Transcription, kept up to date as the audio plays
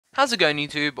How's it going,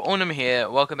 YouTube? Ornem here.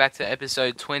 Welcome back to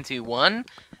episode 21.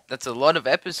 That's a lot of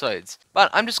episodes.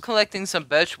 But I'm just collecting some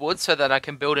birch wood so that I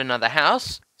can build another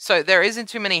house. So there isn't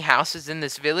too many houses in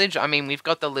this village. I mean, we've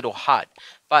got the little hut.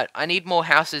 But I need more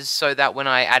houses so that when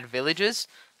I add villagers,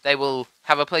 they will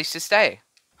have a place to stay.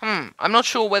 I'm not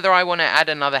sure whether I want to add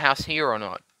another house here or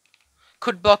not.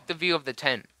 Could block the view of the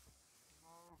tent.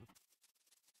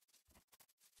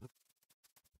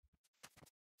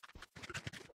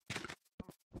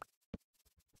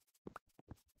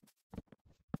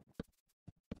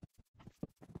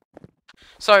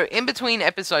 So, in between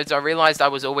episodes, I realized I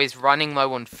was always running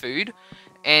low on food,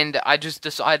 and I just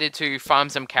decided to farm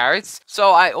some carrots. So,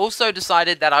 I also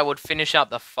decided that I would finish up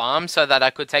the farm so that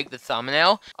I could take the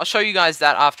thumbnail. I'll show you guys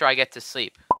that after I get to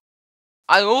sleep.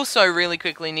 I also really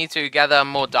quickly need to gather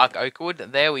more dark oak wood.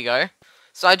 There we go.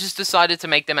 So, I just decided to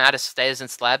make them out of stairs and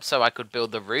slabs so I could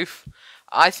build the roof.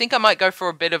 I think I might go for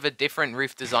a bit of a different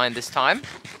roof design this time.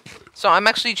 So I'm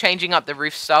actually changing up the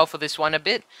roof style for this one a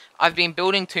bit. I've been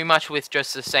building too much with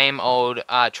just the same old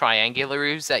triangular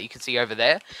roofs that you can see over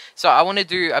there. So I want to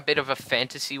do a bit of a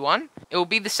fantasy one. It will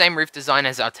be the same roof design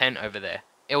as our tent over there.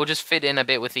 It will just fit in a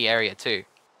bit with the area too.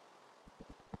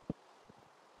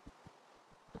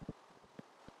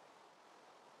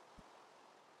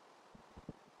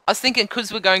 I was thinking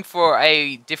because we're going for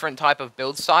a different type of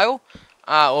build style,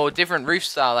 or different roof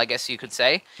style I guess you could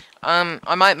say,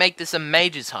 I might make this a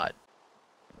mage's hut.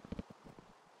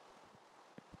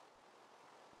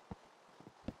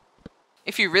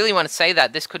 If you really want to say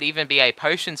that, this could even be a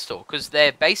potion store, because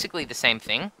they're basically the same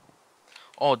thing.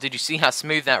 Oh, did you see how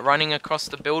smooth that running across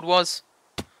the build was?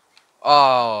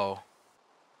 Oh.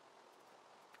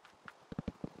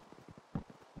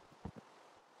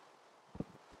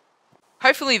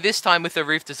 Hopefully this time with the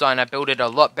roof design I built it a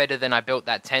lot better than I built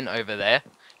that tent over there.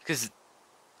 Because,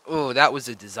 oh, that was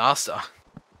a disaster.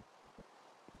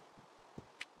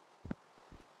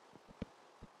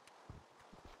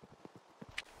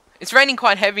 It's raining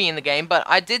quite heavy in the game, but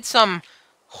I did some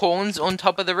horns on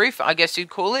top of the roof, I guess you'd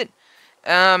call it.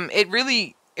 It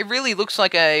really looks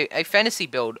like a fantasy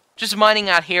build. Just mining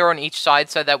out here on each side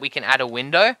so that we can add a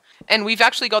window. And we've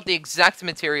actually got the exact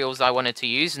materials I wanted to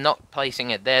use, not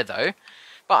placing it there though.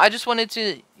 But I just wanted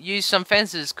to use some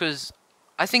fences because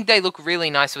I think they look really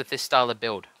nice with this style of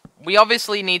build. We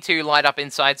obviously need to light up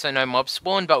inside so no mobs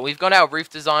spawn, but we've got our roof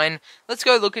design. Let's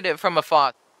go look at it from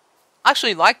afar. I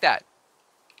actually like that.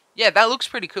 Yeah, that looks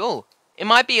pretty cool. It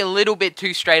might be a little bit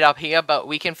too straight up here, but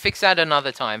we can fix that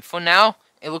another time. For now,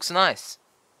 it looks nice.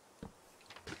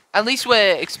 At least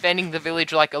we're expanding the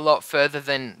village like a lot further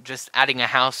than just adding a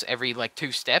house every like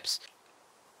 2 steps.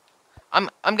 I'm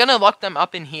gonna lock them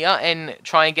up in here and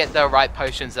try and get the right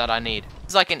potions that I need.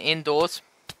 It's like an indoors.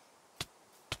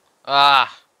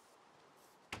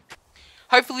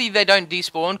 Hopefully they don't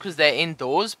despawn because they're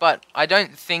indoors, but I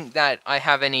don't think that I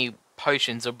have any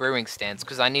potions or brewing stands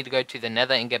because I need to go to the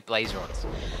nether and get blaze rods.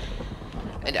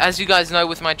 And as you guys know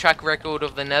with my track record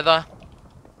of the nether,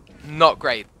 not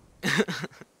great.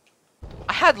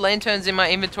 I had lanterns in my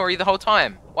inventory the whole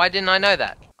time. Why didn't I know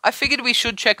that? I figured we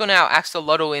should check on our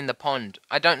axolotl in the pond.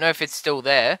 I don't know if it's still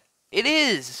there. It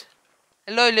is!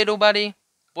 Hello, little buddy.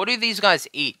 What do these guys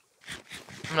eat?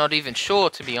 I'm not even sure,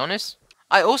 to be honest.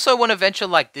 I also want to venture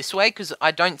like this way because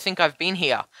I don't think I've been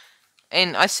here.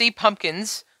 And I see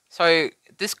pumpkins, so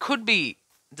this could be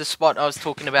the spot I was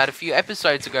talking about a few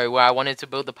episodes ago where I wanted to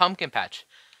build the pumpkin patch.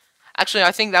 Actually,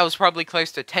 I think that was probably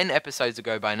close to 10 episodes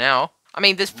ago by now. I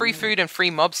mean, there's free food and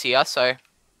free mobs here, so...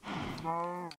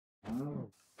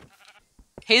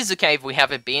 Here's the cave we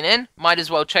haven't been in. Might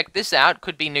as well check this out.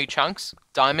 Could be new chunks.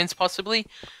 Diamonds, possibly.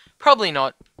 Probably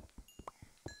not.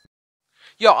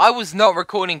 Yo, I was not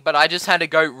recording, but I just had a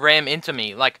goat ram into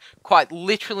me. Like, quite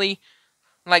literally...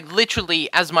 Like, literally,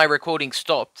 as my recording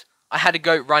stopped, I had a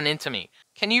goat run into me.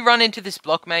 Can you run into this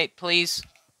block, mate, please?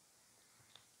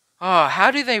 Oh,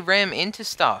 how do they ram into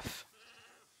stuff?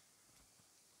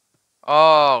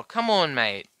 Oh, come on,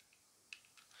 mate.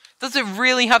 Does it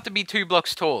really have to be 2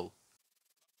 blocks tall?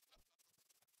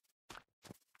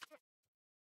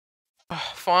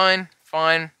 Oh, fine,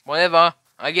 whatever.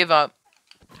 I give up.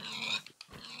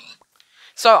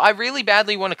 So, I really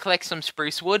badly want to collect some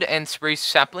spruce wood and spruce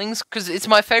saplings, because it's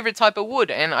my favourite type of wood,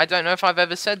 and I don't know if I've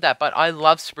ever said that, but I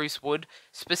love spruce wood,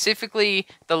 specifically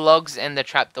the logs and the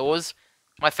trapdoors,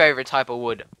 my favourite type of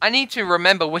wood. I need to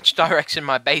remember which direction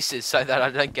my base is so that I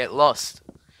don't get lost,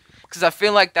 because I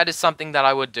feel like that is something that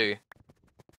I would do.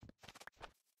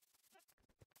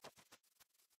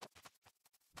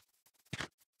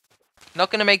 Not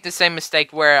going to make the same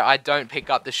mistake where I don't pick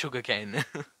up the sugarcane.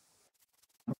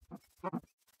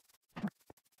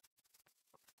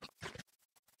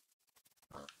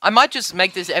 I might just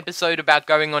make this episode about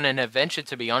going on an adventure,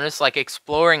 to be honest, like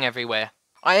exploring everywhere.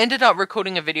 I ended up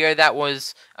recording a video that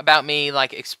was about me,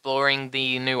 like, exploring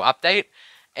the new update,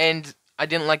 and I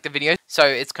didn't like the video, so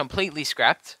it's completely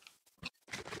scrapped.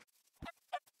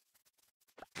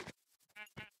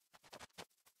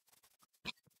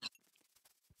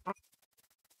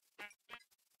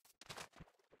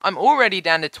 I'm already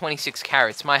down to 26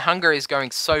 carrots. My hunger is going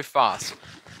so fast.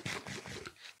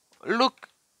 Look,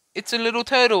 it's a little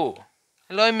turtle.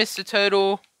 Hello, Mr.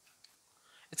 Turtle.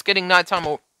 It's getting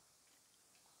nighttime.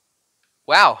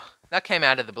 Wow, that came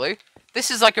out of the blue.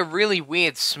 This is like a really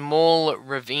weird small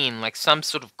ravine, like some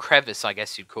sort of crevice, I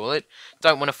guess you'd call it.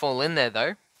 Don't want to fall in there,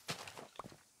 though.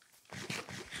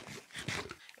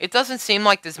 It doesn't seem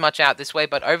like there's much out this way,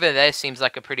 but over there seems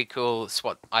like a pretty cool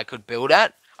spot I could build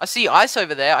at. I see ice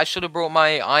over there. I should have brought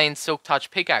my iron silk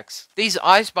touch pickaxe. These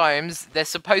ice biomes, they're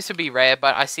supposed to be rare,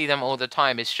 but I see them all the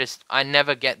time. It's just I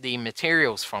never get the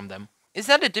materials from them. Is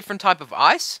that a different type of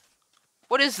ice?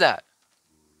 What is that?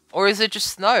 Or is it just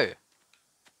snow?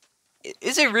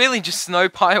 Is it really just snow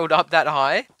piled up that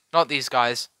high? Not these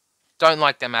guys. Don't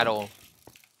like them at all.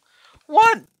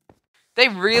 What? They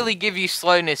really give you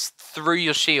slowness through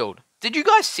your shield. Did you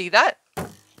guys see that?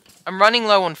 I'm running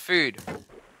low on food.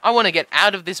 I want to get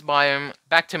out of this biome,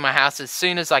 back to my house as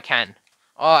soon as I can.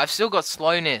 Oh, I've still got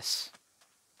slowness.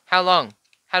 How long?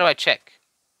 How do I check?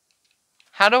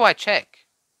 How do I check?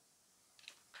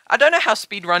 I don't know how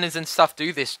speedrunners and stuff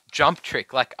do this jump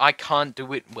trick. Like, I can't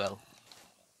do it well.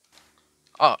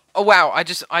 Oh wow, I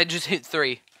just hit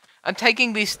 3. I'm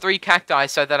taking these 3 cacti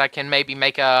so that I can maybe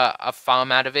make a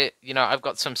farm out of it. You know, I've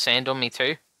got some sand on me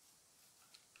too.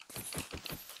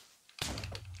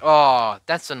 Oh,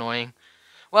 that's annoying.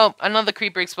 Well, another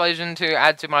creeper explosion to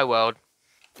add to my world.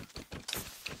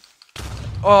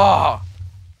 Oh!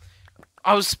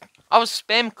 I was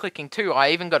spam clicking too. I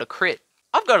even got a crit.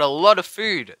 I've got a lot of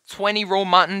food. 20 raw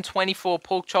mutton, 24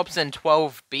 pork chops, and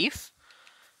 12 beef.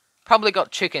 Probably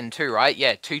got chicken too, right?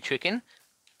 Yeah, 2 chicken.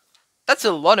 That's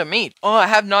a lot of meat. Oh, I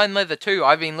have 9 leather too.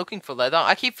 I've been looking for leather.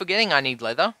 I keep forgetting I need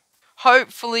leather.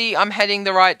 Hopefully I'm heading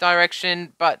the right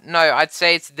direction, but no, I'd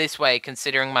say it's this way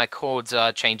considering my chords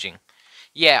are changing.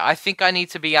 Yeah, I think I need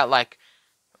to be at like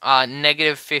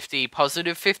 -50,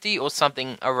 +50 or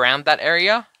something around that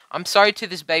area. I'm sorry to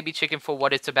this baby chicken for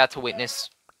what it's about to witness.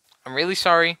 I'm really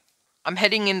sorry. I'm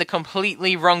heading in the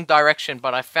completely wrong direction,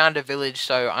 but I found a village,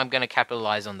 so I'm going to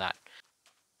capitalize on that.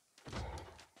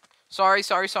 Sorry.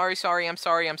 I'm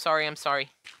sorry.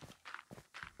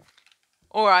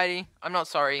 Alrighty, I'm not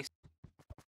sorry.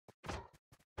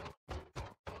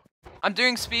 I'm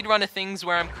doing speedrunner things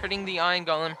where I'm critting the iron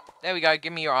golem. There we go,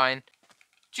 give me your iron.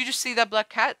 Did you just see that black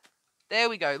cat? There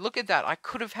we go, look at that. I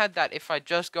could have had that if I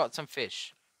just got some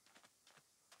fish.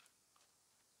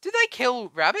 Do they kill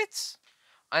rabbits?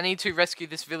 I need to rescue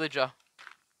this villager.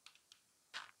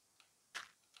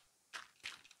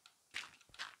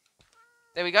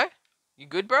 There we go. You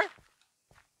good, bro?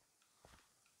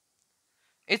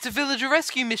 It's a villager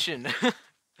rescue mission.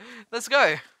 Let's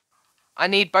go. I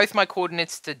need both my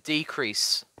coordinates to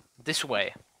decrease this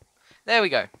way. There we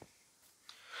go.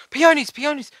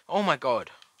 Peonies! Oh my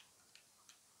god.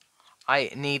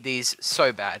 I need these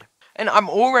so bad. And I'm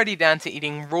already down to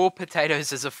eating raw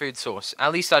potatoes as a food source.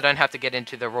 At least I don't have to get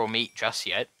into the raw meat just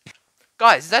yet.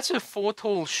 Guys, that's a 4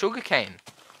 tall sugarcane.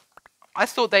 I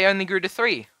thought they only grew to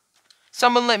 3.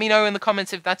 Someone let me know in the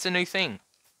comments if that's a new thing.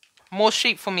 More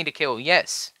sheep for me to kill,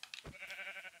 yes.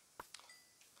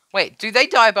 Wait, do they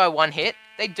die by 1 hit?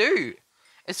 They do.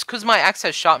 It's because my axe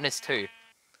has sharpness too.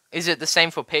 Is it the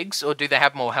same for pigs, or do they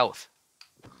have more health?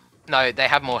 No, they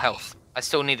have more health. I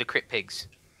still need to crit pigs.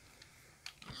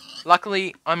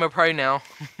 Luckily, I'm a pro now.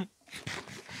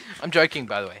 I'm joking,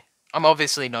 by the way. I'm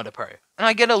obviously not a pro. And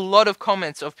I get a lot of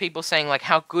comments of people saying, like,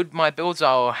 how good my builds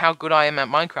are, or how good I am at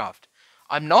Minecraft.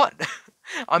 I'm not.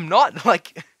 I'm not.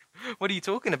 Like, what are you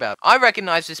talking about? I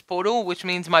recognize this portal, which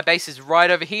means my base is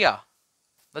right over here.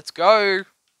 Let's go.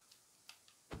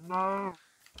 No.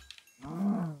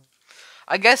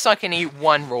 I guess I can eat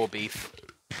 1 raw beef.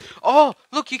 Oh,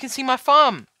 look, you can see my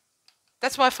farm.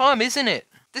 That's my farm, isn't it?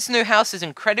 This new house is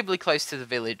incredibly close to the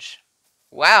village.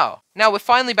 Wow. Now we're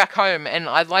finally back home, and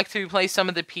I'd like to place some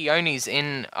of the peonies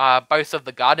in both of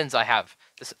the gardens I have.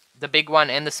 The big one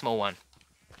and the small one.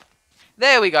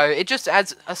 There we go. It just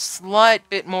adds a slight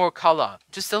bit more color.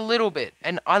 Just a little bit.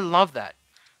 And I love that.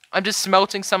 I'm just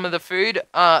smelting some of the food.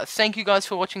 Thank you guys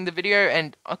for watching the video,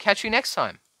 and I'll catch you next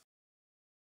time.